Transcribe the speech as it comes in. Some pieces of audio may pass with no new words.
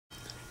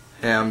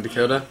Hey, I'm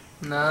Dakota,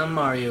 Nah,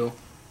 Mario.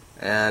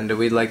 and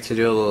we'd like to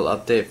do a little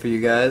update for you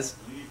guys.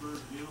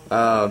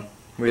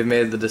 We've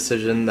made the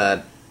decision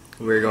that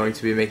we're going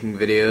to be making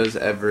videos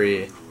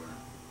every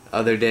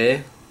other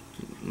day,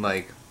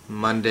 like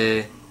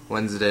Monday,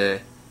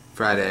 Wednesday,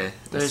 Friday,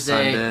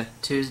 Thursday, Sunday,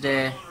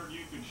 Tuesday,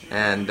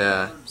 and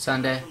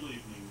Sunday.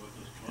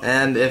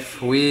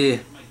 if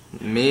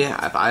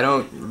I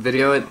don't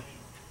video it,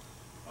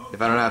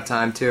 if I don't have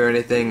time to or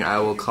anything, I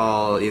will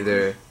call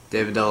either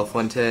David De La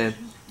Fuente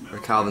or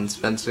Calvin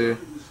Spencer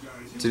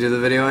to do the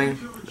videoing.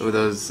 With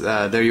those,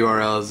 their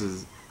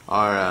URLs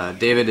are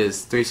David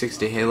is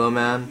 360 Halo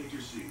Man,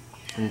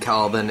 and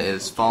Calvin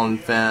is Fallen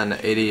Fan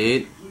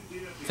 88.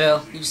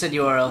 Phil, you just said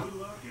URL.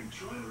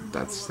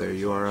 That's their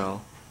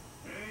URL.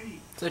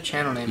 It's their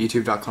channel name.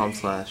 YouTube.com/.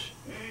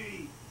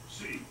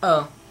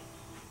 Oh.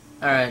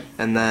 Alright.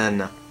 And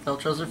then,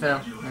 Filtros or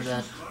Phil? Or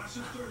that.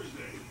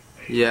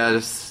 yeah,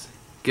 just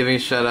giving a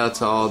shout out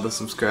to all the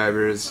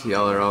subscribers.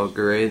 Y'all are all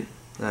great,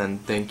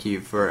 and thank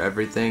you for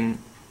everything.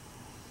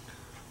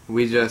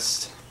 We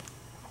just,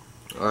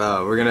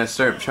 we're gonna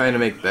start trying to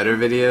make better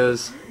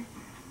videos,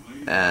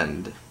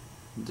 and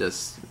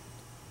just,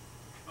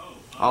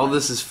 all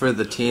this is for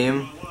the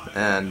team,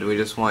 and we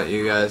just want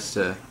you guys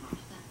to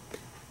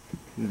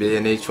be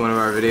in each one of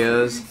our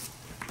videos,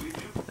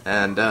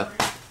 and,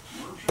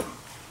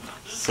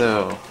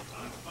 so,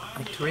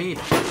 Agreed.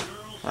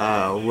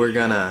 we're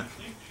gonna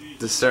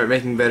just start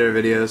making better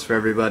videos for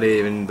everybody,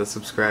 even the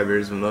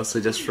subscribers, but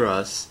mostly just for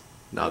us.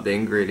 Not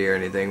being greedy or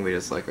anything, we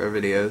just like our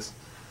videos.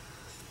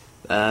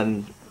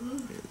 And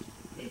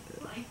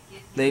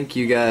thank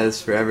you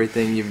guys for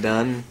everything you've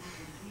done.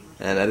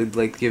 And I'd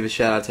like to give a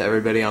shout out to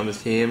everybody on the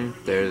team.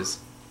 There's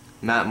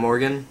Matt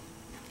Morgan,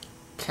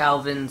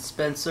 Calvin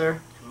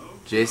Spencer,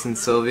 Jason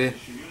Sylvie,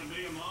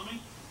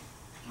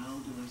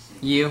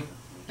 you,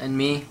 and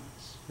me,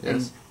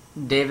 yes,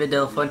 and David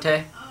Del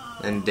Fuente,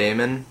 and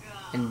Damon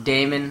and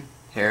Damon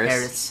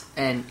Harris,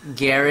 and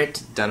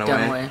Garrett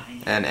Dunaway,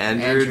 and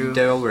Andrew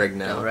Del Del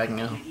Regno.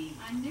 Regno.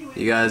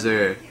 You guys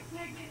are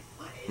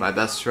my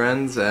best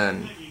friends,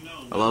 and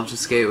I love to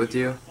skate with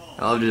you.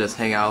 I love to just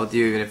hang out with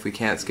you, even if we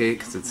can't skate,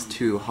 because it's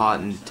too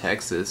hot in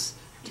Texas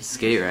to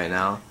skate right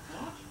now.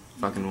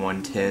 Fucking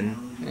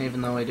 110.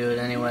 Even though we do it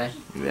anyway.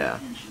 Yeah.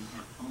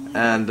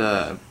 And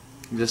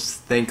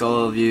just thank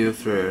all of you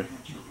for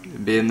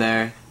being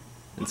there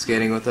and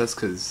skating with us,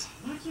 because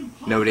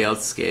nobody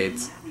else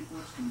skates.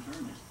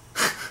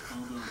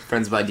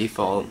 Friends by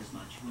default.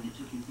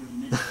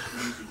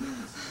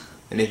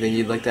 Anything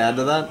you'd like to add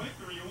to that?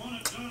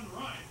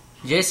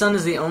 Jason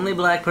is the only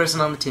black person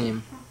on the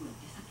team.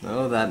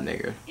 Oh, that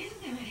nigger.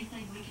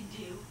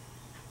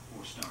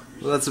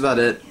 Well, that's about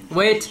it.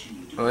 Wait!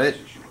 Oh, wait.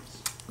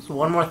 There's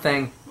one more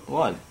thing.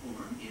 What?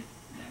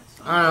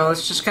 I don't know,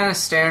 let's just kind of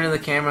stare into the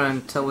camera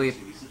until we...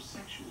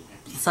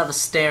 Let's have a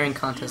staring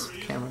contest with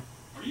the camera.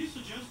 Are you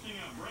suggesting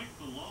I break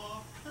the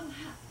law? Oh,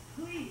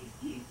 please,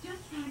 he's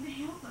just trying to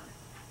help us.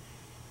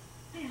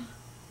 Now,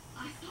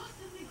 I saw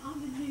something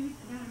on the news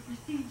about a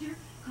procedure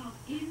called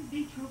in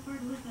vitro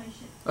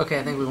fertilization. Okay,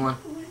 I think we won.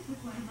 With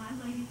one of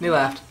my ladies. We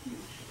laughed.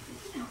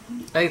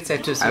 I think it's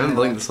safe to assume I haven't we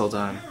blinked won. this whole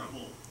time.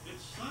 Terrible.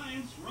 It's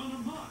science run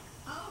amok.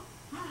 Oh,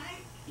 hi.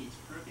 It's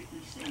perfectly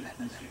safe, Mr.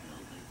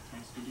 Hilda.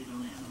 Tested it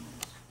on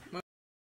animals.